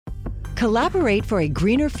Collaborate for a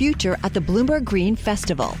greener future at the Bloomberg Green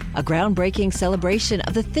Festival, a groundbreaking celebration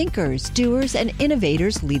of the thinkers, doers, and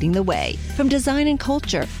innovators leading the way. From design and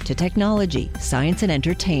culture to technology, science, and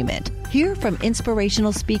entertainment. Hear from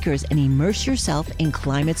inspirational speakers and immerse yourself in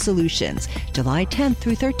climate solutions. July 10th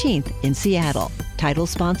through 13th in Seattle. Title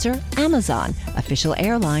sponsor, Amazon. Official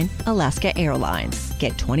airline, Alaska Airlines.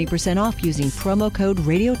 Get 20% off using promo code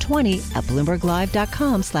radio20 at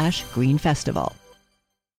bloomberglive.com/greenfestival.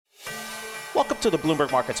 Welcome to the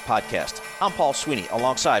Bloomberg Markets Podcast. I'm Paul Sweeney,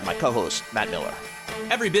 alongside my co-host, Matt Miller.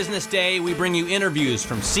 Every business day, we bring you interviews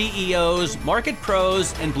from CEOs, market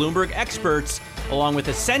pros, and Bloomberg experts, along with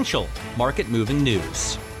essential market-moving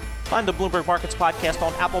news. Find the Bloomberg Markets Podcast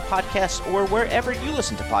on Apple Podcasts or wherever you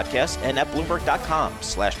listen to podcasts and at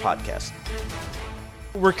Bloomberg.com/podcast.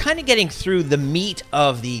 We're kind of getting through the meat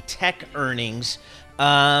of the tech earnings.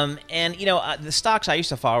 The stocks I used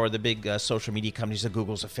to follow are the big social media companies, the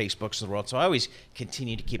Googles, the Facebooks of the world. So I always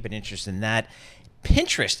continue to keep an interest in that.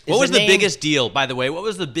 Pinterest. What was the biggest deal, by the way? What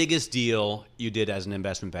was the biggest deal you did as an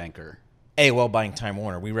investment banker? AOL buying Time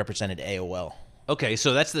Warner. We represented AOL. Okay,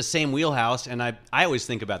 so that's the same wheelhouse, and I always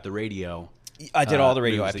think about the radio. I did all the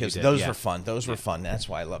radio IPOs. Those were fun. Those were fun. That's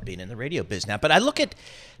why I love being in the radio biz now. But I look at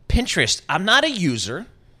Pinterest. I'm not a user,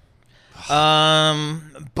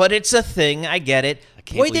 but it's a thing. I get it.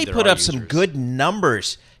 Boy, they put up some good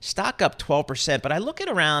numbers. Stock up 12%. But I look at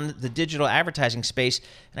around the digital advertising space,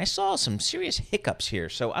 and I saw some serious hiccups here.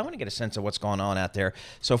 So I want to get a sense of what's going on out there.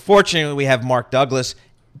 So fortunately, we have Mark Douglas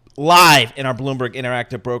live in our Bloomberg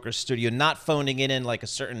Interactive Brokers studio, not phoning it in like a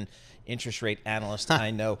certain interest rate analyst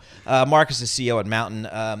I know. Mark is the CEO at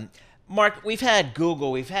Mountain. Mark, we've had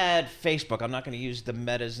Google, we've had Facebook. I'm not going to use the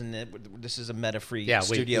metas, and this is a meta-free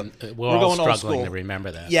studio. We're all struggling to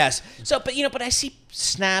remember that. Yes. So, but I see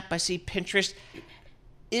Snap, I see Pinterest.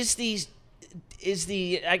 Is the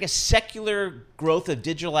I guess secular growth of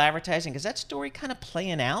digital advertising, is that story kind of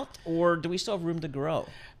playing out, or do we still have room to grow?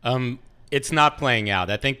 It's not playing out.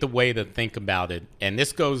 I think the way to think about it, and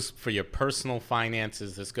this goes for your personal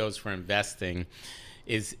finances, this goes for investing,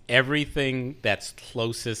 is everything that's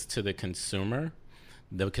closest to the consumer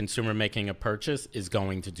making a purchase, is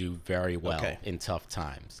going to do very well in tough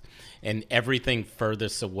times. And everything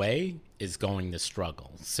furthest away is going to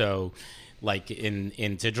struggle. So like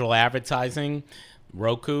in digital advertising,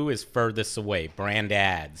 Roku is furthest away. Brand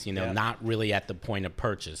ads, not really at the point of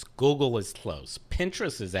purchase. Google is close.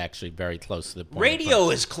 Pinterest is actually very close to the point of purchase. Radio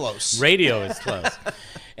is close. Radio is close.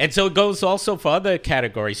 And so it goes also for other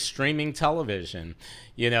categories, streaming television.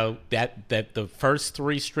 That the first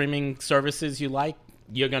 3 streaming services you like,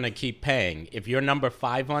 you're going to keep paying. If you're number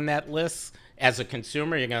 5 on that list, as a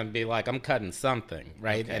consumer, you're going to be like, I'm cutting something,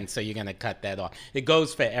 right? Okay. And so you're going to cut that off. It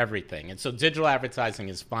goes for everything. And so digital advertising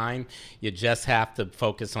is fine. You just have to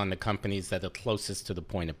focus on the companies that are closest to the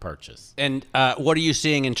point of purchase. And what are you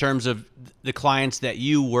seeing in terms of the clients that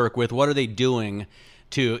you work with? What are they doing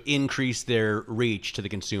to increase their reach to the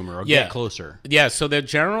consumer or get closer? Yeah, so they're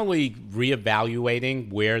generally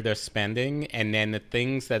reevaluating where they're spending, and then the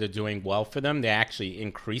things that are doing well for them, they're actually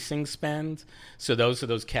increasing spend. So those are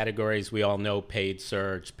those categories we all know: paid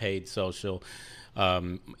search, paid social.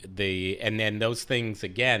 And then those things,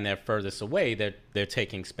 again, they're furthest away. They're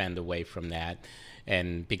taking spend away from that.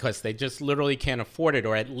 And because they just literally can't afford it,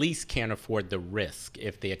 or at least can't afford the risk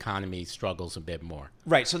if the economy struggles a bit more.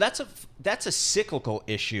 Right. So that's a cyclical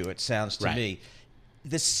issue, it sounds to me.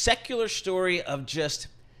 The secular story of just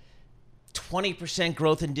 20%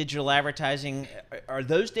 growth in digital advertising, are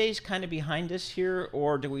those days kind of behind us here,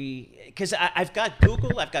 or do we? Because I've got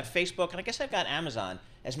Google, I've got Facebook, and I guess I've got Amazon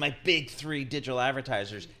as my big 3 digital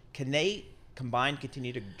advertisers. Can they combined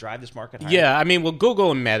continue to drive this market higher? Yeah, I mean, well,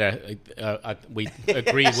 Google and Meta, we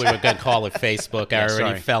agreed we were going to call it Facebook. I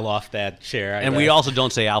already fell off that chair. And we also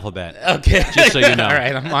don't say Alphabet. Okay. Just so you know. All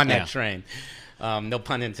right, I'm on that train. No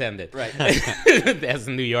pun intended. Right. As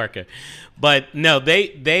a New Yorker. But no,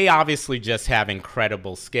 they obviously just have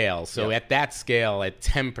incredible scale. So at that scale, at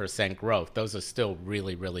 10% growth, those are still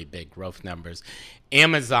really, really big growth numbers.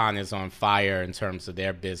 Amazon is on fire in terms of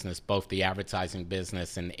their business, both the advertising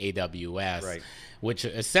business and AWS, which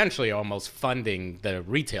essentially are almost funding the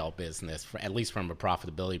retail business, at least from a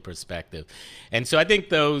profitability perspective. And so I think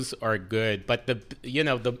those are good. But the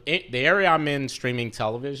area I'm in, streaming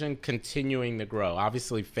television, continuing to grow.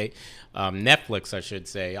 Obviously, Netflix, I should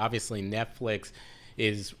say. Obviously, Netflix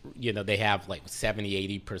is, they have like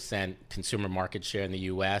 70-80% consumer market share in the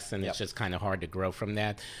U.S., and it's just kind of hard to grow from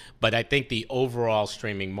that. But I think the overall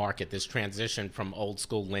streaming market, this transition from old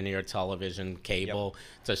school linear television, cable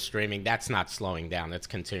to streaming, that's not slowing down. That's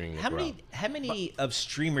continuing to grow. How many of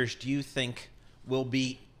streamers do you think will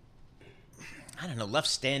be I don't know, left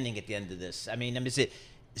standing at the end of this? I mean, is it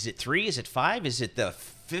 3? Is it 5? Is it the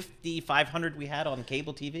 5,500 we had on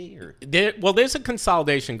cable TV? Or there's a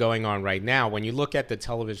consolidation going on right now. When you look at the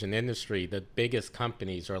television industry, the biggest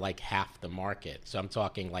companies are like half the market. So I'm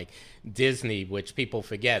talking like Disney, which people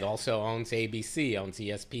forget, also owns ABC, owns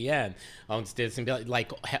ESPN, owns Disney,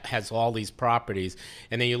 like has all these properties.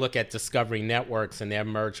 And then you look at Discovery Networks and their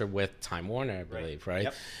merger with Time Warner, I believe, right?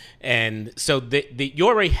 Yep. And so you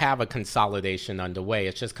already have a consolidation underway.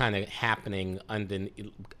 It's just kind of happening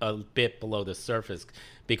a bit below the surface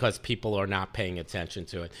because people are not paying attention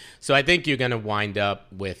to it. So I think you're going to wind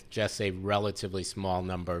up with just a relatively small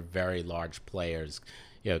number of very large players,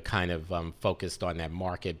 kind of focused on that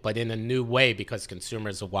market, but in a new way, because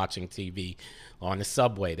consumers are watching TV on the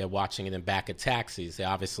subway. They're watching it in back of taxis. They're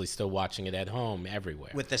obviously still watching it at home,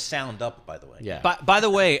 everywhere. With the sound up, by the way. Yeah. By the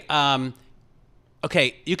way,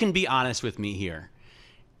 okay, you can be honest with me here.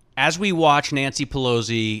 As we watch Nancy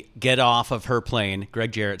Pelosi get off of her plane,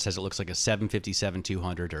 Greg Jarrett says it looks like a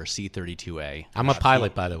 757-200 or a C-32A. I'm a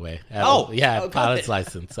pilot, by the way. Pilot's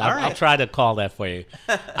license. I'll try to call that for you.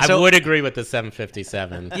 I would agree with the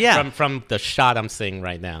 757 from the shot I'm seeing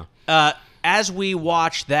right now. As we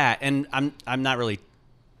watch that, and I'm not really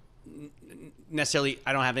necessarily,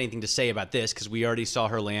 I don't have anything to say about this because we already saw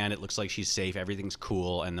her land. It looks like she's safe. Everything's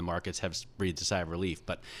cool, and the markets have breathed a sigh of relief.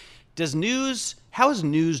 But how is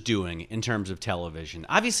news doing in terms of television?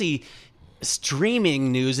 Obviously,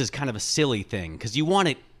 streaming news is kind of a silly thing because you want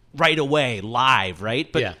it right away, live,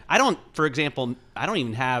 right? But for example, I don't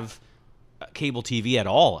even have cable TV at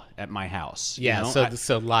all at my house. Yeah,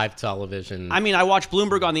 so live television. I mean, I watch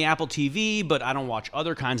Bloomberg on the Apple TV, but I don't watch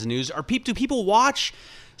other kinds of news. Do people watch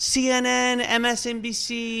CNN,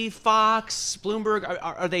 MSNBC, Fox, Bloomberg?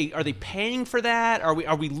 Are they paying for that? Are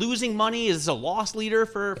we losing money? Is this a loss leader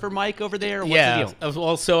for Mike over there? What's the deal?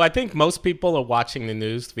 Well, so I think most people are watching the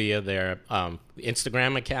news via their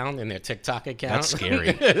Instagram account and their TikTok account. That's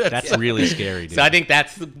scary. That's really scary, dude. So I think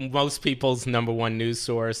that's most people's number one news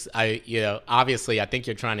source. Obviously, I think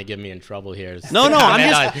you're trying to get me in trouble here. No,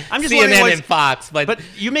 I'm just CNN and Fox, but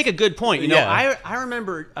you make a good point. I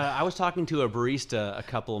remember I was talking to a barista a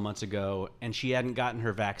couple of months ago, and she hadn't gotten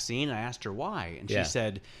her vaccine. I asked her why, and she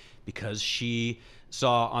said because she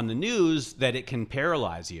saw on the news that it can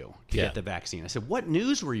paralyze you to get the vaccine. I said, what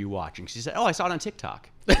news were you watching? She said, I saw it on TikTok.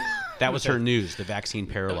 That was her news. The vaccine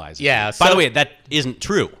paralyzes. Yeah. By the way, that isn't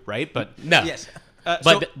true, right? But no. Yes.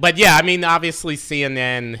 But yeah, I mean, obviously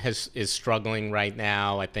CNN is struggling right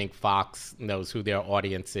now. I think Fox knows who their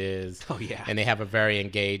audience is. Oh yeah, and they have a very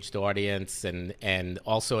engaged audience, and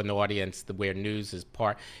also an audience where news is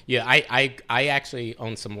part. Yeah, I actually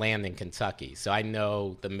own some land in Kentucky, so I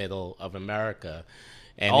know the middle of America.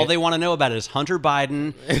 And all they want to know about it is Hunter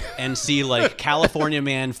Biden and see like California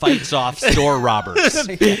man fights off store robbers.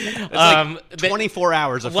 It's like 24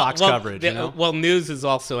 hours of Fox coverage. Well, news is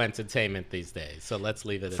also entertainment these days, so let's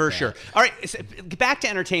leave it at that. For sure. All right, so back to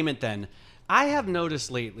entertainment then. I have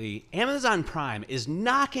noticed lately Amazon Prime is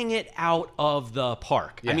knocking it out of the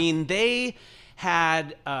park. Yeah. I mean, they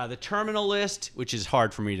had the Terminal List, which is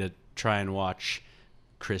hard for me to try and watch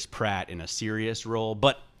Chris Pratt in a serious role,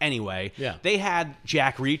 but anyway, they had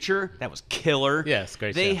Jack Reacher, that was killer. Yes,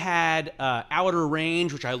 great. They had Outer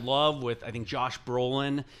Range, which I love, with I think Josh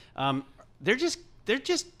Brolin. They're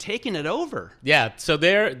just taking it over. Yeah, so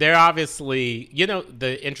they're obviously,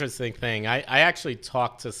 the interesting thing. I actually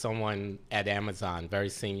talked to someone at Amazon, very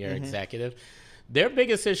senior executive. Their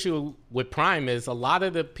biggest issue with Prime is a lot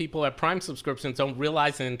of the people at Prime subscriptions don't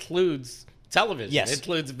realize it includes television. Yes. It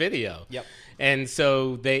includes video. Yep. And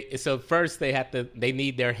so first they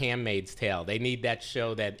need their Handmaid's Tale. They need that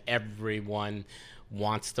show that everyone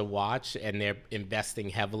wants to watch, and they're investing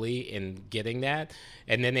heavily in getting that.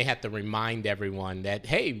 And then they have to remind everyone that,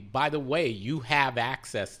 hey, by the way, you have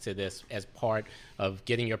access to this as part of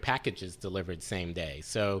getting your packages delivered same day.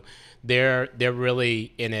 So they're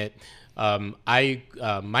really in it.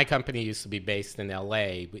 My company used to be based in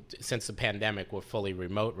LA. Since the pandemic, we're fully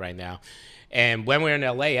remote right now. And when we were in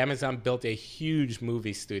LA, Amazon built a huge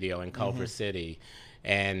movie studio in Culver City.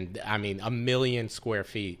 And I mean, 1 million square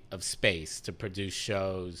feet of space to produce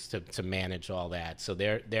shows, to manage all that. So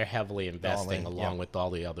they're heavily investing along with all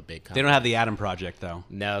the other big companies. They don't have the Adam Project though.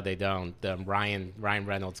 No, they don't. Ryan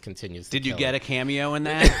Reynolds continues. Did you get a cameo in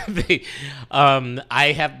that?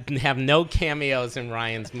 I have no cameos in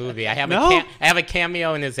Ryan's movie. I have a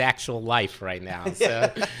cameo in his actual life right now.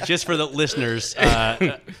 So just for the listeners,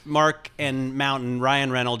 Mark and Mountain,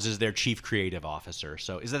 Ryan Reynolds is their chief creative officer.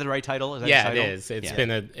 So is that the right title? Is that it is. It's been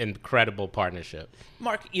an incredible partnership.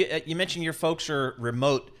 Mark, you mentioned your folks are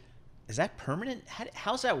remote. Is that permanent?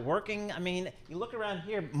 How's that working? I mean, you look around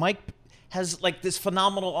here, Mike has like this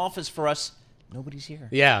phenomenal office for us. Nobody's here.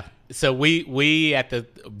 Yeah. So we at the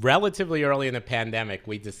relatively early in the pandemic,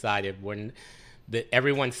 we decided when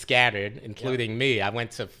everyone scattered, including me. I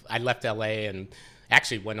left LA and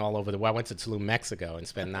actually went all over the world. I went to Tulum, Mexico, and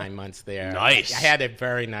spent 9 months there. Nice. I had a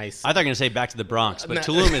very nice. I thought you were going to say back to the Bronx, but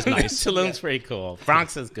Tulum is nice. Tulum's pretty cool.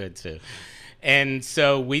 Bronx is good too. And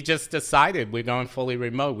so we just decided we're going fully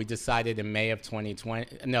remote. We decided in May of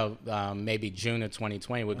 2020, maybe June of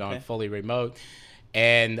 2020, we're going fully remote.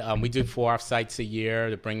 And we do 4 off-sites a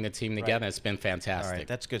year to bring the team together. Right. It's been fantastic. All right,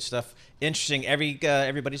 that's good stuff. Interesting.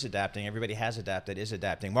 Everybody's adapting. Everybody has adapted, is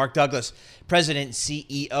adapting. Mark Douglas, President and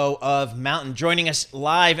CEO of Mountain, joining us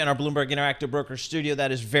live in our Bloomberg Interactive Broker studio.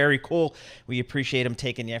 That is very cool. We appreciate him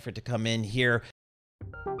taking the effort to come in here.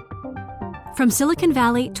 From Silicon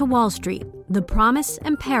Valley to Wall Street, the promise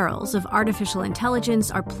and perils of artificial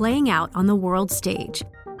intelligence are playing out on the world stage.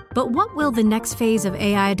 But what will the next phase of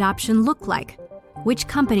AI adoption look like? Which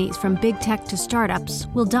companies from big tech to startups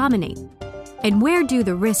will dominate? And where do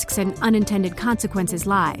the risks and unintended consequences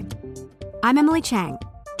lie? I'm Emily Chang.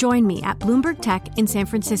 Join me at Bloomberg Tech in San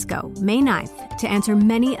Francisco, May 9th, to answer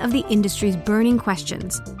many of the industry's burning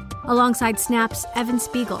questions, alongside Snap's Evan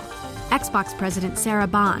Spiegel, Xbox President Sarah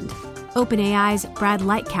Bond, OpenAI's Brad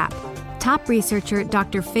Lightcap, top researcher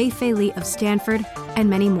Dr. Fei Li of Stanford, and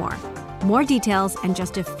many more. More details and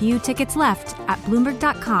just a few tickets left at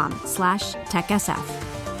Bloomberg.com/TechSF.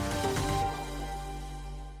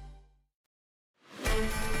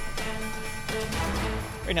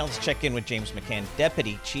 Right now, let's check in with James McCann,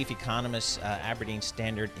 Deputy Chief Economist, Aberdeen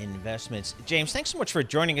Standard Investments. James, thanks so much for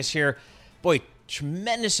joining us here. Boy,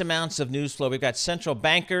 tremendous amounts of news flow. We've got central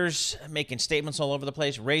bankers making statements all over the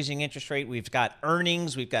place, raising interest rate. We've got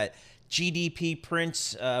earnings. We've got GDP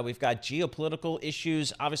prints. We've got geopolitical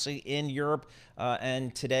issues, obviously, in Europe.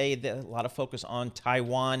 And today, a lot of focus on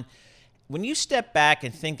Taiwan. When you step back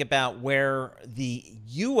and think about where the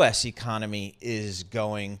U.S. economy is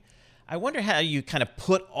going, I wonder how you kind of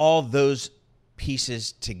put all those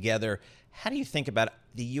pieces together. How do you think about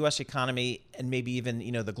the U.S. economy and maybe even,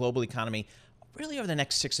 the global economy really over the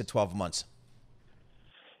next 6 to 12 months?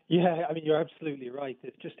 Yeah, I mean, you're absolutely right.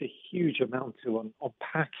 There's just a huge amount to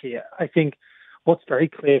unpack here. I think what's very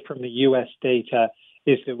clear from the U.S. data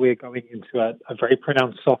is that we're going into a very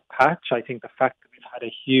pronounced soft patch. I think the fact that we've had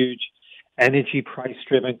a huge energy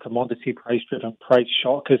price-driven, commodity price-driven price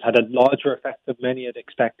shock has had a larger effect than many had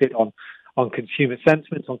expected on consumer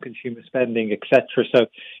sentiment, on consumer spending, etc. So,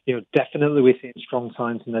 definitely we're seeing strong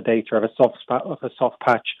signs in the data of a soft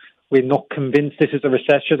patch. We're not convinced this is a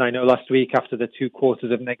recession. I know last week, after the 2 quarters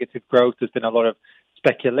of negative growth, there's been a lot of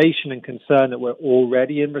speculation and concern that we're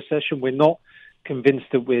already in recession. We're not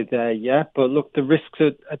convinced that we're there yet. But look, the risks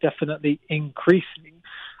are definitely increasing.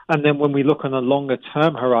 And then when we look on a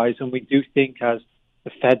longer-term horizon, we do think as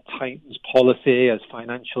the Fed tightens policy, as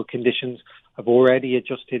financial conditions have already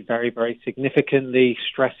adjusted very, very significantly,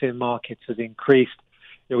 stress in markets has increased.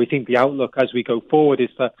 We think the outlook as we go forward is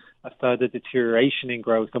for a further deterioration in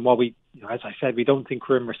growth. And while we, as I said, we don't think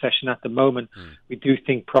we're in recession at the moment, we do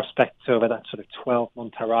think prospects over that sort of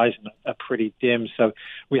 12-month horizon are pretty dim. So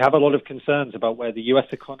we have a lot of concerns about where the U.S.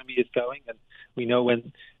 economy is going. And we know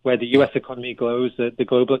where the U.S. economy goes, the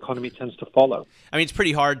global economy tends to follow. I mean, it's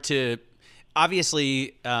pretty hard to...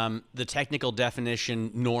 Obviously, the technical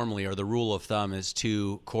definition normally, or the rule of thumb, is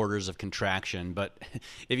 2 quarters of contraction. But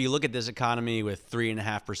if you look at this economy with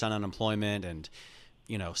 3.5% unemployment and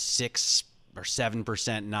 6 or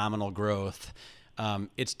 7% nominal growth,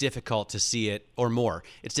 it's difficult to see it, or more.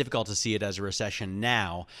 It's difficult to see it as a recession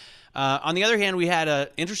now. On the other hand, we had an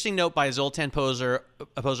interesting note by Zoltan Pozsar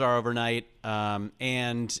overnight,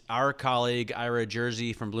 and our colleague Ira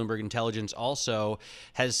Jersey from Bloomberg Intelligence also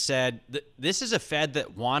has said that this is a Fed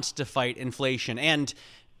that wants to fight inflation and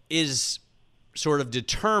is sort of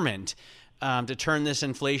determined to turn this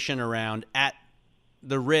inflation around at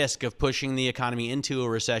the risk of pushing the economy into a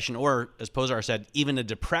recession, or, as Pozsar said, even a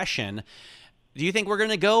depression. Do you think we're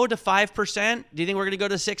going to go to 5%? Do you think we're going to go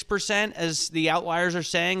to 6%, as the outliers are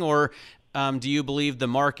saying? Or do you believe the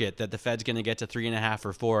market that the Fed's going to get to 3.5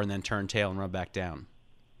 or 4 and then turn tail and run back down?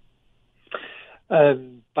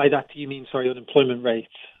 By that, do you mean, unemployment rates?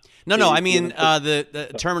 No, I mean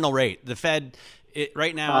the terminal rate. The Fed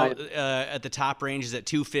right now at the top range is at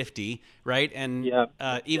 250, right? And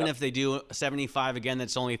even if they do 75 again,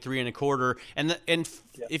 that's only 3.25. And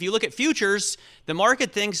if you look at futures, the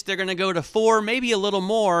market thinks they're going to go to 4, maybe a little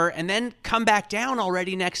more, and then come back down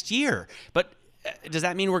already next year. But does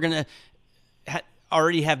that mean we're going to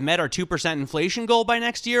already have met our 2% inflation goal by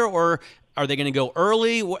next year, or Are they going to go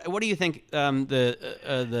early? What do you think the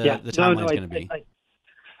timeline is going to be?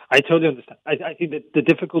 I totally understand. I think that the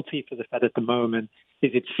difficulty for the Fed at the moment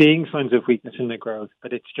is it's seeing signs of weakness in their growth,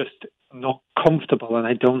 but it's just not comfortable, and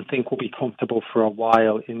I don't think will be comfortable for a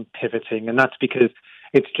while in pivoting. And that's because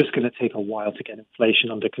it's just going to take a while to get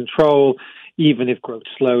inflation under control. Even if growth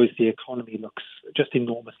slows, the economy looks just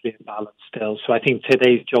enormously imbalanced still. So I think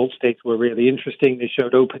today's JOLTS data were really interesting. They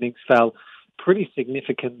showed openings fell pretty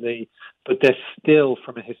significantly, but they're still,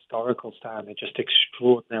 from a historical standard, just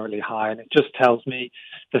extraordinarily high. And it just tells me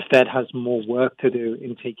the Fed has more work to do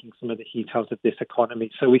in taking some of the heat out of this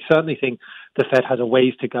economy. So we certainly think the Fed has a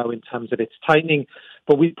ways to go in terms of its tightening,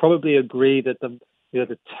 but we probably agree that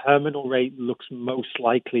the terminal rate looks most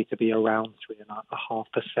likely to be around 3.5%.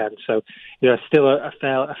 So, still a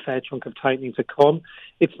fair chunk of tightening to come.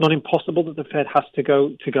 It's not impossible that the Fed has to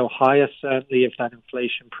go higher, certainly if that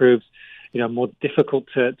inflation proves more difficult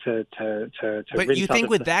to But you think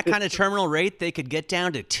with that kind of terminal rate, they could get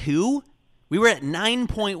down to 2? We were at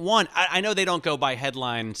 9.1. I know they don't go by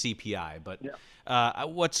headline CPI, but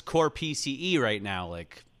what's core PCE right now?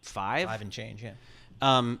 Like 5? 5 and change, yeah.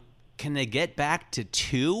 Can they get back to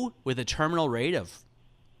 2 with a terminal rate of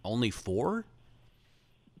only 4?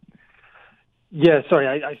 Yeah,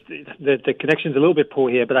 sorry, the connection's a little bit poor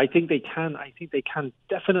here, but I think they can. I think they can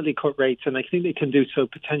definitely cut rates, and I think they can do so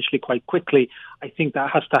potentially quite quickly. I think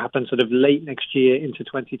that has to happen sort of late next year into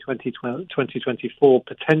 2020, 2024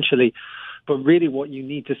 potentially. But really, what you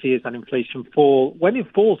need to see is that inflation fall. When it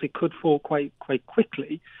falls, it could fall quite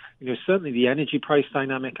quickly. Certainly the energy price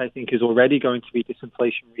dynamic, I think, is already going to be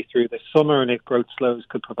disinflationary through the summer, and if growth slows,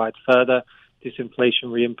 could provide further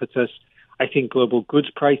disinflationary impetus. I think global goods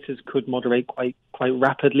prices could moderate quite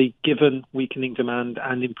rapidly given weakening demand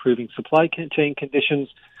and improving supply chain conditions.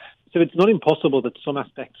 So it's not impossible that some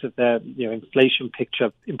aspects of their inflation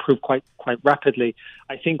picture improve quite rapidly.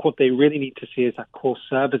 I think what they really need to see is that core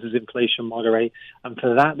services inflation moderate, and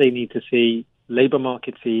for that they need to see labor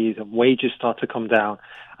market fees and wages start to come down.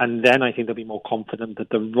 And then I think they'll be more confident that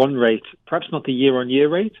the run rate, perhaps not the year-on-year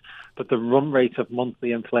rate, but the run rate of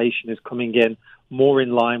monthly inflation is coming in more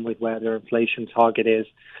in line with where their inflation target is.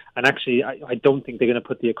 And actually, I don't think they're going to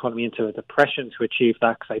put the economy into a depression to achieve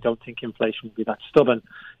that, because I don't think inflation will be that stubborn.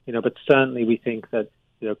 But certainly we think that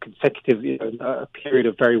consecutive a period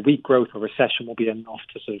of very weak growth or recession will be enough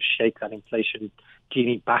to sort of shake that inflation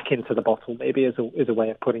genie back into the bottle, maybe is a way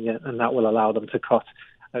of putting it, and that will allow them to cut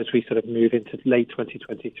as we sort of move into late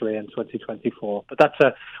 2023 and 2024. But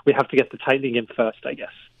we have to get the tightening in first, I guess.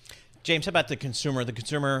 James, how about the consumer? The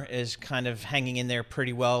consumer is kind of hanging in there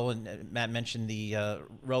pretty well, and Matt mentioned the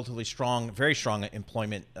relatively strong, very strong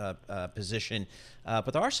employment position.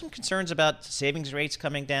 But there are some concerns about savings rates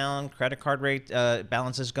coming down, credit card rate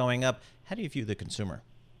balances going up. How do you view the consumer?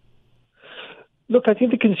 Look, I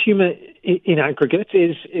think the consumer in aggregate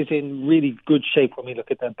is in really good shape when we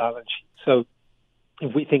look at their balance sheet. So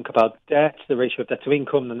if we think about debt, the ratio of debt to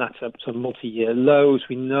income, then that's at some multi-year lows.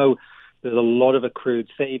 We know there's a lot of accrued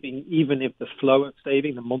saving, even if the flow of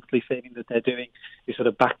saving, the monthly saving that they're doing, is sort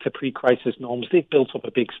of back to pre-crisis norms. They've built up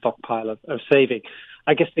a big stockpile of saving.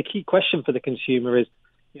 I guess the key question for the consumer is,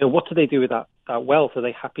 what do they do with that wealth? Are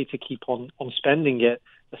they happy to keep on spending it,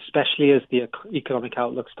 especially as the economic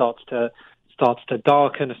outlook starts to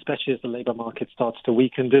darken, especially as the labor market starts to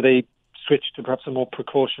weaken? Do they switch to perhaps a more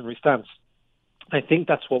precautionary stance? I think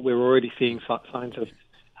that's what we're already seeing signs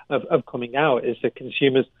of coming out, is that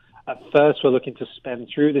consumers at first were looking to spend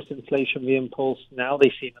through this inflationary impulse. Now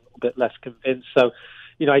they seem a little bit less convinced. So,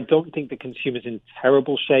 I don't think the consumer's in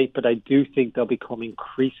terrible shape, but I do think they'll become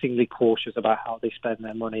increasingly cautious about how they spend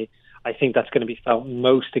their money. I think that's going to be felt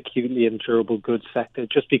most acutely in durable goods sector,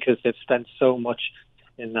 just because they've spent so much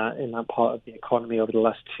in that part of the economy over the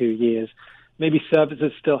last 2 years. Maybe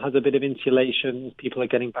services still has a bit of insulation. People are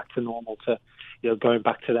getting back to normal, to going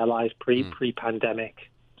back to their lives pre-pandemic,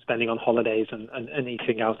 spending on holidays and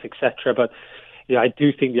eating out, etc. But I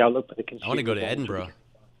do think the outlook for the consumer. I want to go to Edinburgh.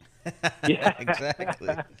 Yeah,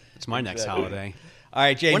 exactly. It's my next holiday. All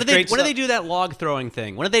right, James. When do they do that log throwing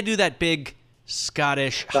thing? When do they do that big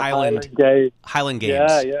Scottish Highland Games?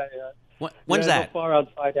 Yeah. When's that? Not far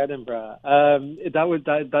outside Edinburgh.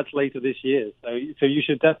 That's later this year. So you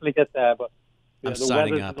should definitely get there. But I'm the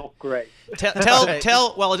signing weather's up. not great.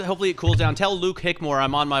 Tell. Well, hopefully it cools down. Tell Luke Hickmore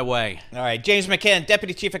I'm on my way. All right, James McCann,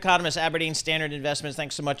 Deputy Chief Economist, Aberdeen Standard Investments.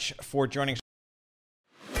 Thanks so much for joining us.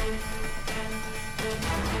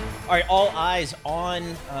 All right, all eyes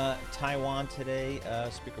on Taiwan today.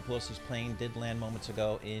 Speaker Pelosi's plane did land moments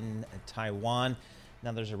ago in Taiwan.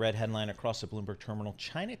 Now there's a red headline across the Bloomberg terminal: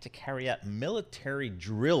 China to carry out military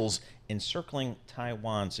drills encircling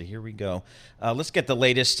Taiwan. So here we go. Let's get the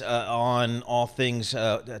latest on all things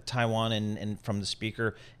Taiwan and from the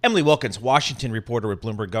speaker. Emily Wilkins, Washington reporter with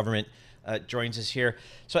Bloomberg Government, joins us here.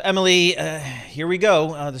 So Emily, here we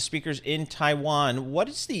go. The speaker's in Taiwan. What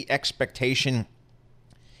is the expectation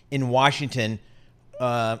in Washington,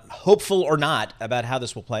 hopeful or not, about how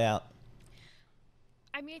this will play out?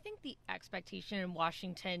 I mean, I think the expectation in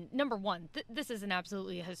Washington, number one, this is an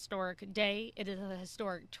absolutely historic day. It is a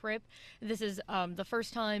historic trip. This is the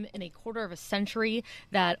first time in a quarter of a century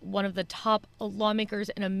that one of the top lawmakers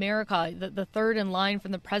in America, the third in line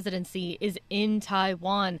from the presidency, is in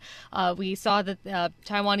Taiwan. We saw that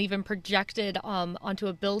Taiwan even projected onto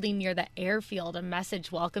a building near the airfield a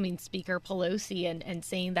message welcoming Speaker Pelosi and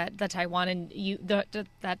saying that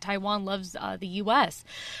that Taiwan loves the U.S.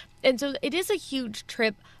 And so it is a huge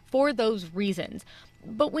trip for those reasons.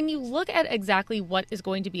 But when you look at exactly what is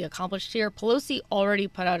going to be accomplished here, Pelosi already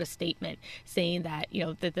put out a statement saying that,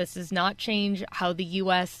 that this does not change how the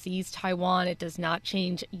U.S. sees Taiwan. It does not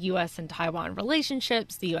change U.S. and Taiwan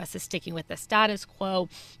relationships. The U.S. is sticking with the status quo.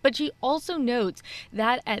 But she also notes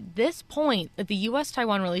that at this point, the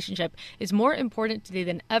U.S.-Taiwan relationship is more important today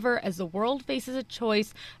than ever as the world faces a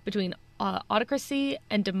choice between autocracy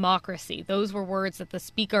and democracy. Those were words that the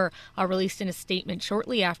speaker released in a statement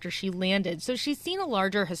shortly after she landed. So she's seen a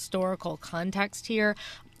larger historical context here.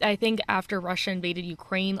 I think after Russia invaded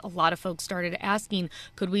Ukraine, a lot of folks started asking,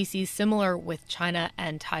 could we see similar with China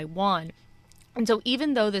and Taiwan? And so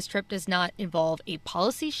even though this trip does not involve a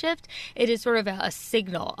policy shift, it is sort of a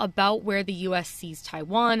signal about where the U.S. sees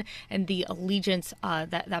Taiwan and the allegiance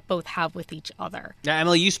that both have with each other. Now,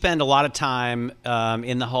 Emily, you spend a lot of time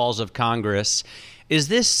in the halls of Congress. Is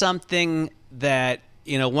this something that,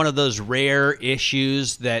 one of those rare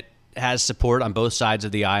issues that has support on both sides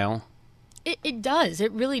of the aisle? It does.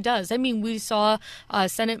 It really does. I mean, we saw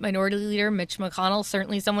Senate Minority Leader Mitch McConnell,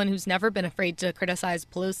 certainly someone who's never been afraid to criticize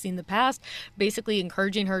Pelosi in the past, basically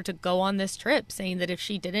encouraging her to go on this trip, saying that if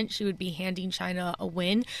she didn't, she would be handing China a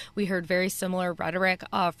win. We heard very similar rhetoric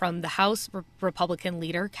from the House Republican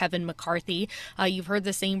leader, Kevin McCarthy. You've heard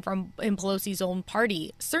the same in Pelosi's own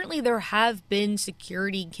party. Certainly, there have been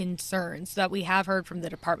security concerns that we have heard from the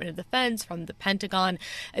Department of Defense, from the Pentagon.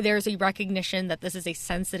 There's a recognition that this is a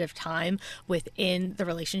sensitive time within the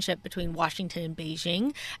relationship between Washington and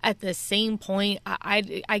Beijing. At the same point,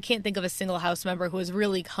 I can't think of a single House member who has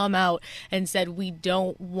really come out and said we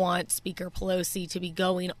don't want Speaker Pelosi to be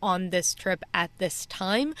going on this trip at this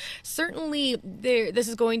time. Certainly, this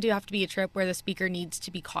is going to have to be a trip where the Speaker needs to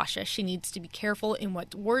be cautious. She needs to be careful in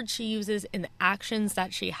what words she uses, in the actions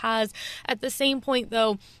that she has. At the same point,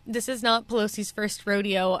 though, this is not Pelosi's first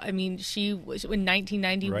rodeo. I mean, she in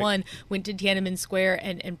 1991 went to Tiananmen Square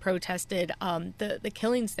and protested the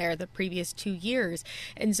killings there the previous 2 years.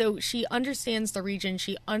 And so she understands the region,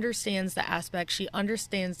 she understands the aspects, she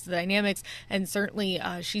understands the dynamics, and certainly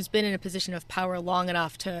she's been in a position of power long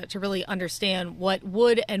enough to really understand what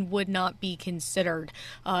would and would not be considered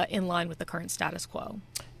in line with the current status quo.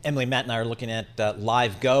 Emily, Matt and I are looking at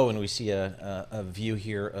Live Go, and we see a view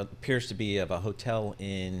here. Appears to be of a hotel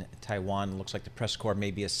in Taiwan. Looks like the press corps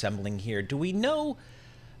may be assembling here. Do we know,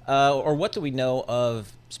 or what do we know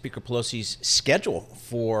of Speaker Pelosi's schedule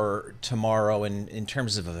for tomorrow in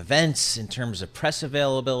terms of events, in terms of press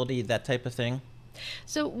availability, that type of thing?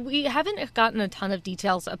 So we haven't gotten a ton of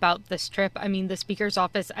details about this trip. I mean, the Speaker's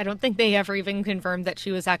office, I don't think they ever even confirmed that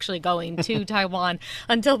she was actually going to Taiwan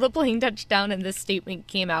until the plane touched down and this statement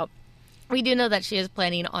came out. We do know that she is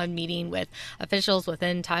planning on meeting with officials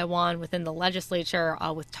within Taiwan, within the legislature,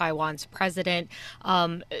 with Taiwan's president,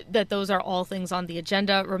 that those are all things on the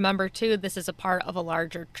agenda. Remember, too, this is a part of a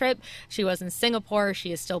larger trip. She was in Singapore.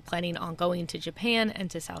 She is still planning on going to Japan and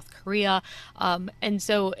to South Korea. And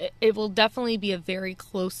so it will definitely be a very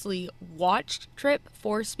closely watched trip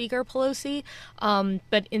for Speaker Pelosi.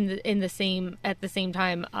 But at the same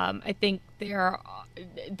time, I think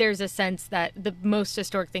there's a sense that the most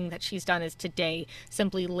historic thing that she's done is today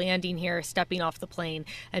simply landing here, stepping off the plane,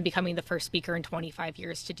 and becoming the first speaker in 25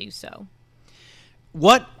 years to do so.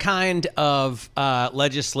 What kind of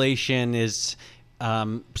legislation is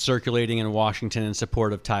circulating in Washington in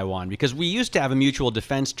support of Taiwan? Because we used to have a mutual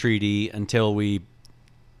defense treaty until we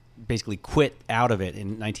basically quit out of it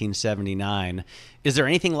in 1979. Is there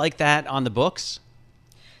anything like that on the books?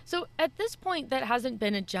 So at this point, that hasn't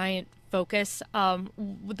been a giant focus.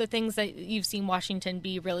 The things that you've seen Washington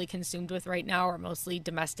be really consumed with right now are mostly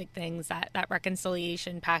domestic things. That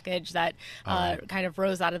reconciliation package that kind of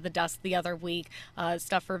rose out of the dust the other week,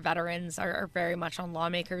 stuff for veterans are very much on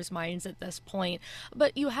lawmakers' minds at this point.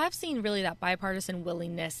 But you have seen really that bipartisan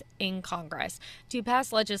willingness in Congress to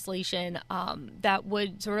pass legislation that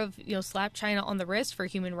would sort of slap China on the wrist for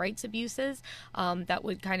human rights abuses, that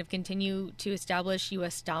would kind of continue to establish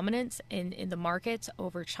U.S. dominance in the markets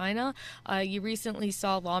over China. You recently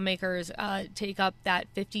saw lawmakers take up that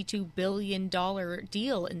 $52 billion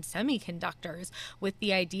deal in semiconductors with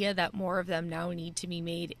the idea that more of them now need to be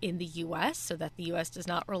made in the U.S. so that the U.S. does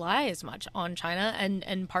not rely as much on China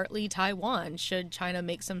and partly Taiwan should China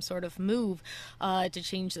make some sort of move to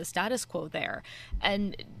change the status quo there.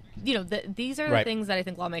 And these are the things that I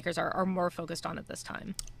think lawmakers are more focused on at this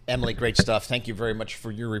time. Emily, great stuff. Thank you very much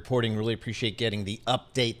for your reporting. Really appreciate getting the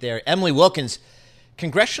update there. Emily Wilkins,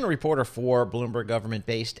 congressional reporter for Bloomberg Government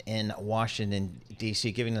based in Washington,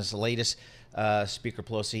 D.C., giving us the latest. Speaker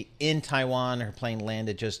Pelosi in Taiwan. Her plane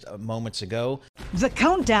landed just moments ago. The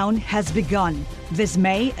countdown has begun. This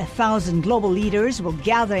May, 1,000 global leaders will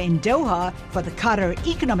gather in Doha for the Qatar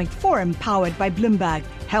Economic Forum powered by Bloomberg,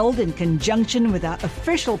 held in conjunction with our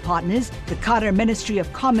official partners, the Qatar Ministry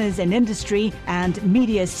of Commerce and Industry and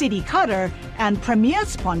Media City Qatar, and premier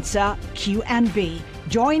sponsor QNB.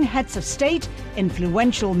 Join heads of state,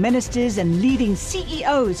 influential ministers, and leading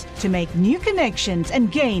CEOs to make new connections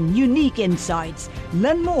and gain unique insights.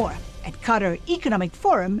 Learn more at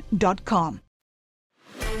QatarEconomicForum.com.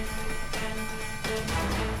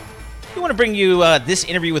 We want to bring you this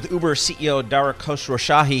interview with Uber CEO Dara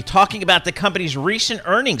Khosrowshahi talking about the company's recent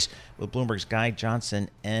earnings with Bloomberg's Guy Johnson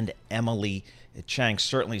and Emily Chang.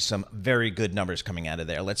 Certainly some very good numbers coming out of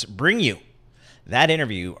there. Let's bring you that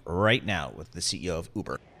interview right now with the CEO of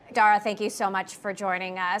Uber. Dara, thank you so much for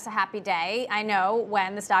joining us. A happy day. I know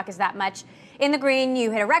when the stock is that much in the green, you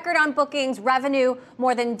hit a record on bookings, revenue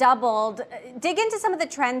more than doubled. Dig into some of the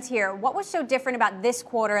trends here. What was so different about this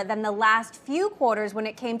quarter than the last few quarters when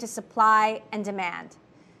it came to supply and demand?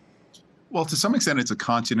 Well, to some extent, it's a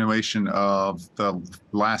continuation of the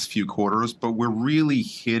last few quarters, but we're really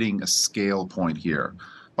hitting a scale point here.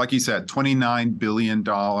 Like you said, $29 billion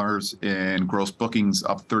in gross bookings,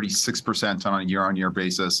 up 36% on a year-on-year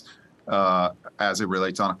basis as it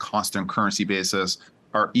relates on a constant currency basis.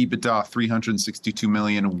 Our EBITDA, $362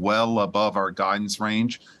 million, well above our guidance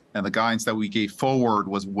range. And the guidance that we gave forward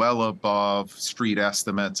was well above street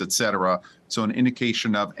estimates, et cetera. So an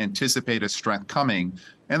indication of anticipated strength coming.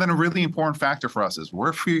 And then a really important factor for us is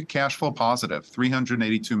we're free cash flow positive,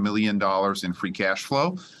 $382 million in free cash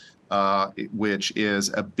flow. Which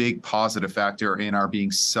is a big positive factor in our being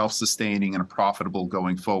self-sustaining and profitable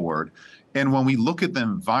going forward. And when we look at the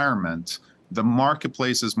environment, the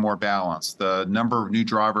marketplace is more balanced. The number of new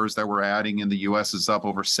drivers that we're adding in the U.S. is up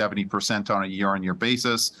over 70% on a year-on-year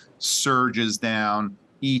basis. Surge is down.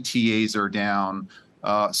 ETAs are down.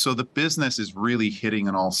 So the business is really hitting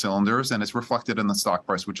on all cylinders, and it's reflected in the stock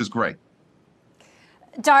price, which is great.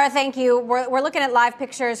 Dara, thank you. We're looking at live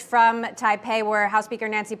pictures from Taipei, where House Speaker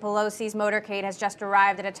Nancy Pelosi's motorcade has just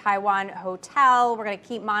arrived at a Taiwan hotel. We're going to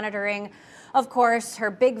keep monitoring, of course,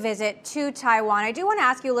 her big visit to Taiwan. I do want to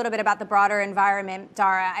ask you a little bit about the broader environment,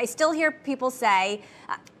 Dara. I still hear people say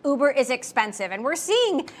Uber is expensive, and we're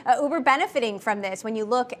seeing Uber benefiting from this when you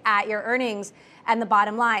look at your earnings and the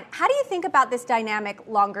bottom line. How do you think about this dynamic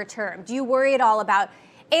longer term? Do you worry at all about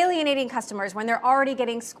alienating customers when they're already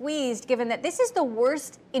getting squeezed, given that this is the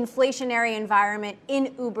worst inflationary environment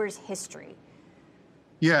in Uber's history?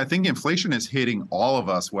 Yeah, I think inflation is hitting all of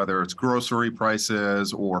us, whether it's grocery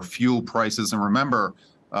prices or fuel prices. And remember,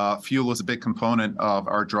 fuel is a big component of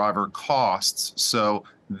our driver costs. So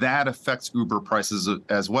that affects Uber prices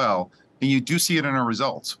as well. And you do see it in our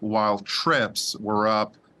results. While trips were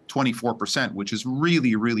up 24%, which is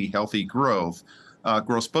really, really healthy growth,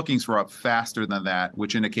 gross bookings were up faster than that,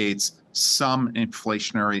 which indicates some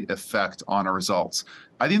inflationary effect on our results.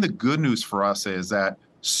 I think the good news for us is that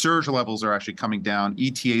surge levels are actually coming down.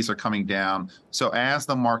 ETAs are coming down. So as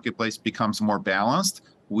the marketplace becomes more balanced,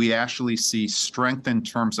 we actually see strength in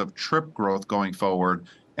terms of trip growth going forward.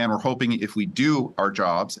 And we're hoping if we do our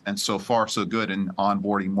jobs, and so far so good in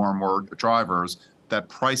onboarding more and more drivers, that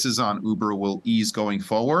prices on Uber will ease going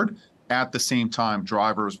forward. At the same time,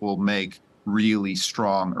 drivers will make really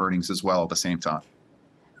strong earnings as well at the same time.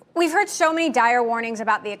 We've heard so many dire warnings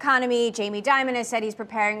about the economy. Jamie Dimon has said he's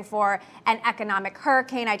preparing for an economic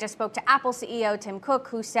hurricane. I just spoke to Apple CEO Tim Cook,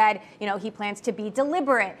 who said, he plans to be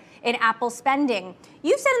deliberate in Apple spending.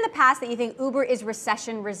 You've said in the past that you think Uber is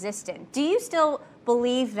recession resistant. Do you still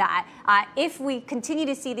believe that if we continue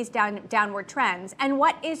to see these downward trends? And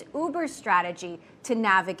what is Uber's strategy to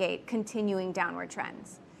navigate continuing downward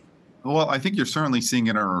trends? Well, I think you're certainly seeing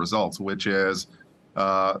it in our results, which is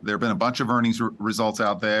there have been a bunch of earnings results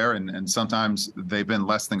out there, and sometimes they've been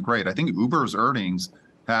less than great. I think Uber's earnings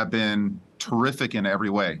have been terrific in every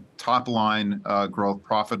way. Top line growth,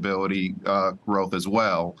 profitability growth as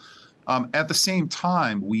well. At the same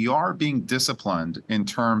time, we are being disciplined in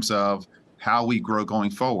terms of how we grow going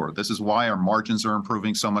forward. This is why our margins are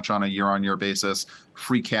improving so much on a year-on-year basis.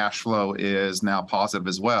 Free cash flow is now positive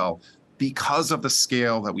as well because of the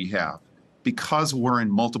scale that we have. Because we're in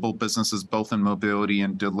multiple businesses, both in mobility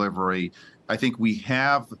and delivery, I think we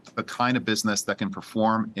have the kind of business that can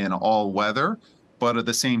perform in all weather, but at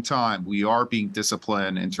the same time, we are being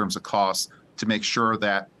disciplined in terms of costs to make sure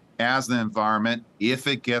that as the environment, if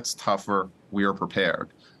it gets tougher, we are prepared.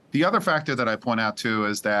 The other factor that I point out too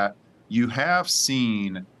is that you have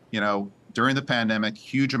seen, during the pandemic,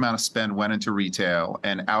 huge amount of spend went into retail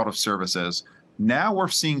and out of services. Now we're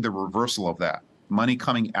seeing the reversal of that. Money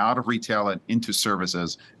coming out of retail and into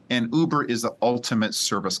services. And Uber is the ultimate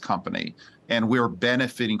service company. And we're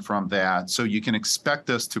benefiting from that. So you can expect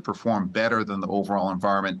us to perform better than the overall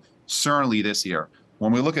environment, certainly this year.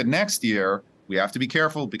 When we look at next year, we have to be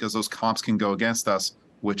careful because those comps can go against us,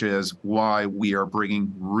 which is why we are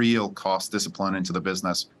bringing real cost discipline into the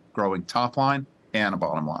business, growing top line and a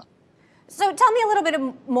bottom line. So tell me a little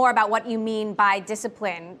bit more about what you mean by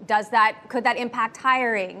discipline. Could that impact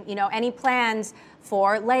hiring? Any plans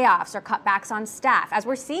for layoffs or cutbacks on staff, as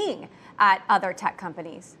we're seeing at other tech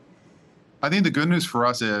companies? I think the good news for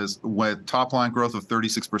us is with top line growth of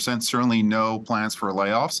 36%, certainly no plans for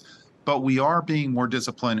layoffs, but we are being more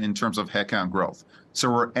disciplined in terms of headcount growth. So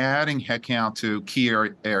we're adding headcount to key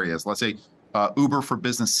areas. Let's say Uber for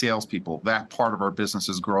Business salespeople. That part of our business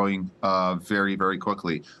is growing very, very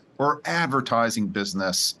quickly. Or advertising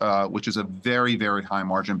business, which is a very, very high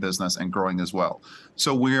margin business and growing as well.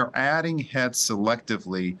 So we're adding heads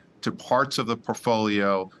selectively to parts of the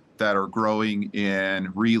portfolio that are growing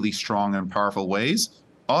in really strong and powerful ways.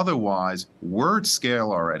 Otherwise, we're at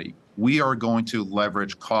scale already. We are going to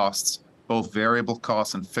leverage costs, both variable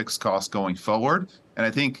costs and fixed costs going forward. And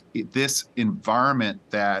I think this environment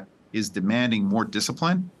that is demanding more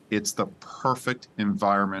discipline, it's the perfect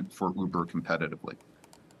environment for Uber competitively.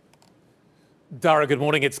 Dara, good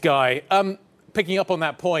morning. It's Guy. Picking up on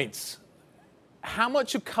that point, how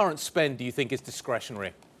much of current spend do you think is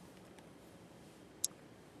discretionary?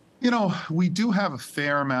 We do have a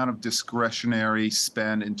fair amount of discretionary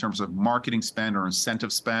spend in terms of marketing spend or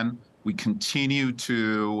incentive spend. We continue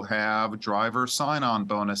to have driver sign-on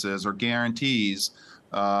bonuses or guarantees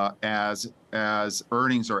as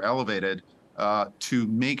earnings are elevated to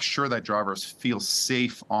make sure that drivers feel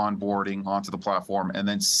safe onboarding onto the platform and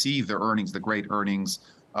then see the earnings, the great earnings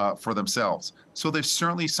for themselves. So there's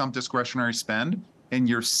certainly some discretionary spend, and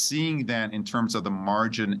you're seeing that in terms of the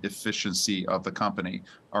margin efficiency of the company.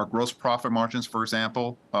 Our gross profit margins, for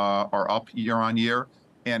example, are up year on year,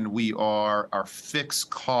 and our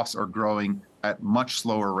fixed costs are growing at much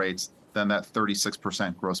slower rates than that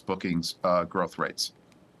 36% gross bookings growth rates.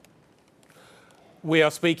 We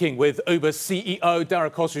are speaking with Uber's CEO,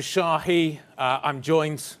 Dara Khosrowshahi. I'm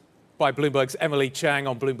joined by Bloomberg's Emily Chang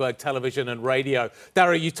on Bloomberg Television and Radio.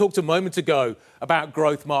 Dara, you talked a moment ago about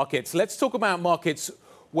growth markets. Let's talk about markets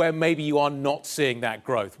where maybe you are not seeing that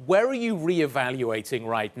growth. Where are you reevaluating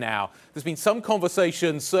right now? There's been some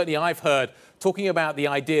conversations, certainly I've heard, talking about the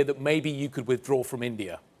idea that maybe you could withdraw from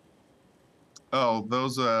India. Oh,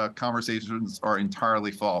 those conversations are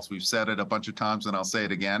entirely false. We've said it a bunch of times, and I'll say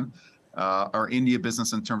it again. Our India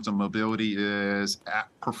business in terms of mobility is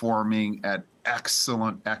performing at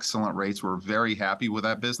excellent rates. We're very happy with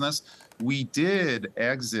that business. We did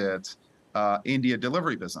exit India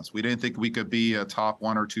delivery business. We didn't think we could be a top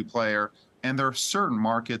 1 or 2 player. And there are certain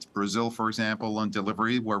markets, Brazil, for example, on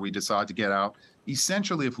delivery, where we decide to get out.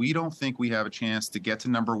 Essentially, if we don't think we have a chance to get to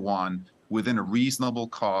number 1 within a reasonable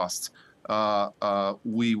cost,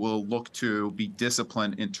 we will look to be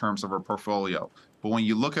disciplined in terms of our portfolio. But when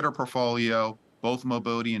you look at our portfolio, both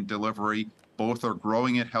mobility and delivery, both are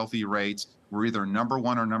growing at healthy rates. We're either number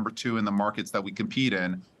 1 or number 2 in the markets that we compete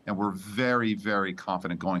in, and we're very, very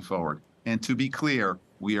confident going forward. And to be clear,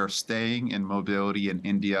 we are staying in mobility in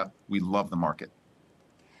India. We love the market.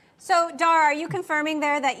 So, Dara, are you confirming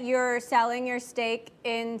there that you're selling your stake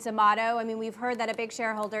in Zomato? I mean, we've heard that a big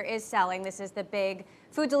shareholder is selling. This is the big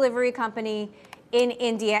food delivery company in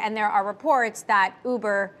India, and there are reports that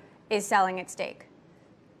Uber is selling its stake.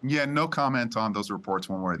 Yeah, no comment on those reports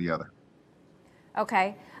one way or the other.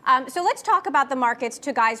 Okay. So let's talk about the markets,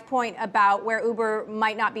 to Guy's point about where Uber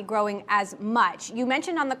might not be growing as much. You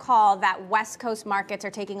mentioned on the call that West Coast markets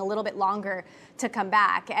are taking a little bit longer to come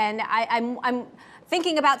back. And I'm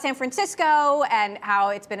thinking about San Francisco and how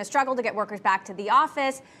it's been a struggle to get workers back to the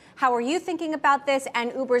office. How are you thinking about this?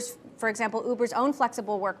 And Uber's, for example, Uber's own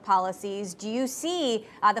flexible work policies. Do you see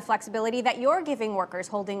the flexibility that you're giving workers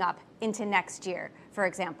holding up into next year, for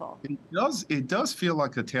example? It does feel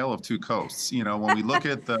like a tale of two coasts. You know, when we look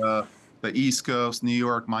at the East Coast, New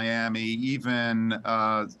York, Miami, even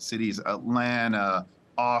cities, Atlanta,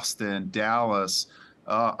 Austin, Dallas,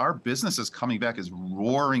 our business is coming back, is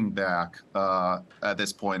roaring back at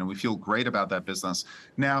this point, and we feel great about that business.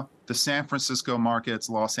 Now, the San Francisco markets,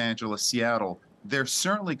 Los Angeles, Seattle, they're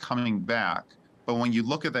certainly coming back. But when you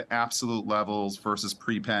look at the absolute levels versus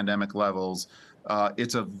pre-pandemic levels,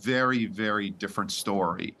 it's a very, very different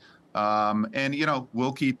story. And, you know,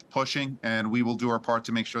 we'll keep pushing, and we will do our part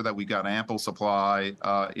to make sure that we got ample supply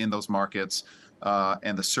in those markets,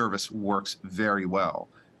 and the service works very well.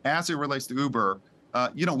 As it relates to Uber,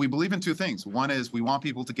 you know, we believe in two things. One is we want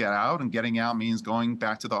people to get out, and getting out means going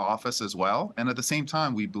back to the office as well. And at the same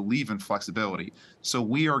time, we believe in flexibility. So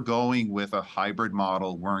we are going with a hybrid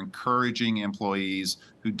model. We're encouraging employees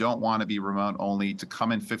who don't want to be remote only to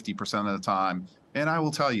come in 50% of the time. And I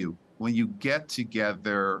will tell you, when you get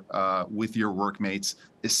together with your workmates,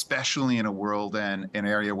 especially in a world and an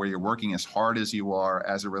area where you're working as hard as you are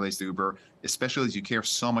as it relates to Uber, especially as you care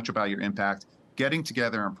so much about your impact, getting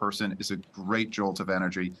together in person is a great jolt of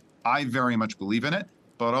energy. I very much believe in it,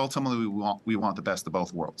 but ultimately we want the best of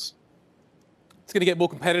both worlds. It's going to get more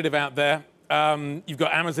competitive out there. You've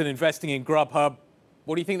got Amazon investing in Grubhub.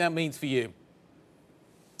 What do you think that means for you?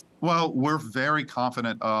 Well, we're very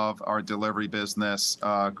confident of our delivery business,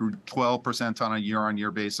 grew 12% on a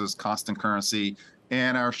year-on-year basis, constant currency,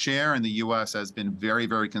 and our share in the U.S. has been very,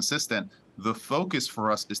 very consistent. The focus for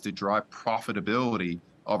us is to drive profitability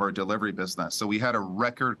of our delivery business. So we had a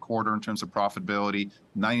record quarter in terms of profitability,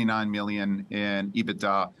 99 million in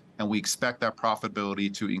EBITDA, and we expect that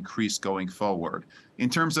profitability to increase going forward.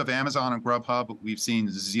 In terms of Amazon and Grubhub, we've seen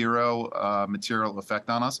zero material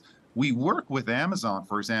effect on us. We work with Amazon,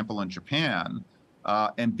 for example, in Japan,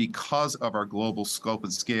 and because of our global scope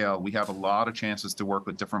and scale, we have a lot of chances to work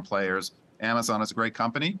with different players. Amazon is a great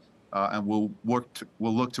company, and we'll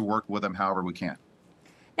look to work with them however we can.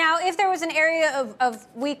 Now, if there was an area of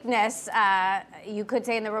weakness, you could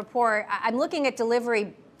say in the report, I'm looking at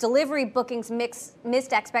delivery bookings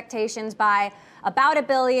missed expectations by about $1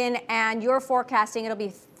 billion, and you're forecasting it'll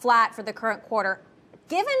be flat for the current quarter.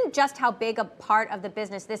 Given just how big a part of the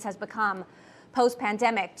business this has become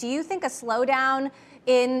post-pandemic, do you think a slowdown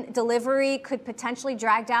in delivery could potentially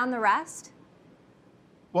drag down the rest?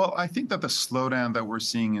 Well, I think that the slowdown that we're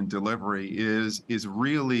seeing in delivery is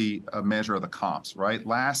really a measure of the comps, right?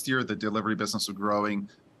 Last year, the delivery business was growing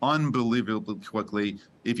unbelievably quickly.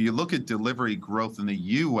 If you look at delivery growth in the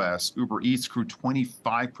U.S., Uber Eats grew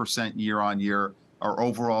 25% year on year. Our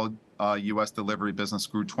overall U.S. delivery business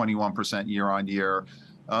grew 21% year on year.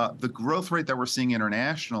 The growth rate that we're seeing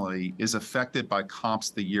internationally is affected by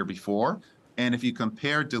comps the year before. And if you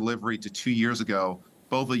compare delivery to 2 years ago,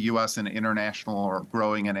 both the U.S. and international are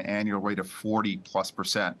growing at an annual rate of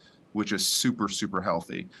 40+%, which is super, super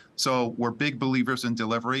healthy. So we're big believers in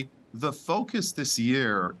delivery. The focus this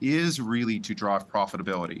year is really to drive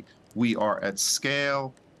profitability. We are at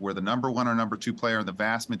scale. We're the number 1 or number 2 player in the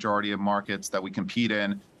vast majority of markets that we compete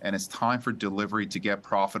in, and it's time for delivery to get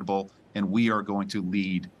profitable, and we are going to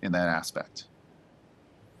lead in that aspect.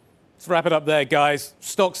 Let's wrap it up there, guys.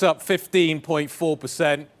 Stock's up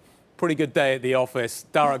 15.4%. Pretty good day at the office.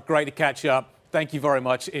 Dara, great to catch up. Thank you very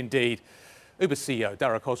much indeed. Uber CEO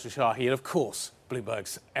Dara Khosrowshahi, and of course,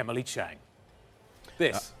 Bloomberg's Emily Chang.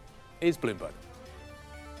 This is Bloomberg.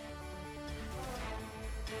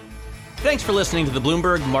 Thanks for listening to the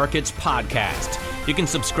Bloomberg Markets Podcast. You can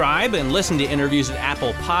subscribe and listen to interviews at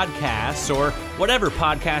Apple Podcasts or whatever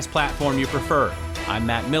podcast platform you prefer. I'm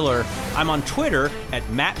Matt Miller. I'm on Twitter at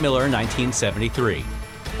MattMiller1973.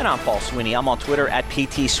 And I'm Paul Sweeney. I'm on Twitter at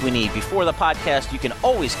PT Sweeney. Before the podcast, you can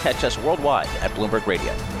always catch us worldwide at Bloomberg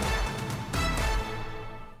Radio.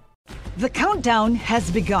 The countdown has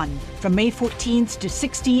begun. From May 14th to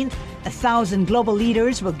 16th, 1,000 global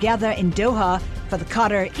leaders will gather in Doha for the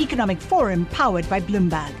Qatar Economic Forum powered by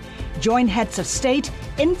Bloomberg. Join heads of state,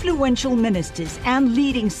 influential ministers and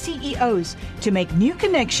leading CEOs to make new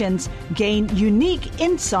connections, gain unique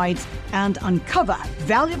insights, and uncover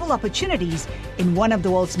valuable opportunities in one of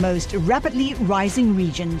the world's most rapidly rising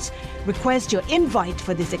regions. Request your invite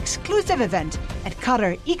for this exclusive event at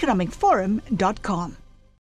QatarEconomicForum.com.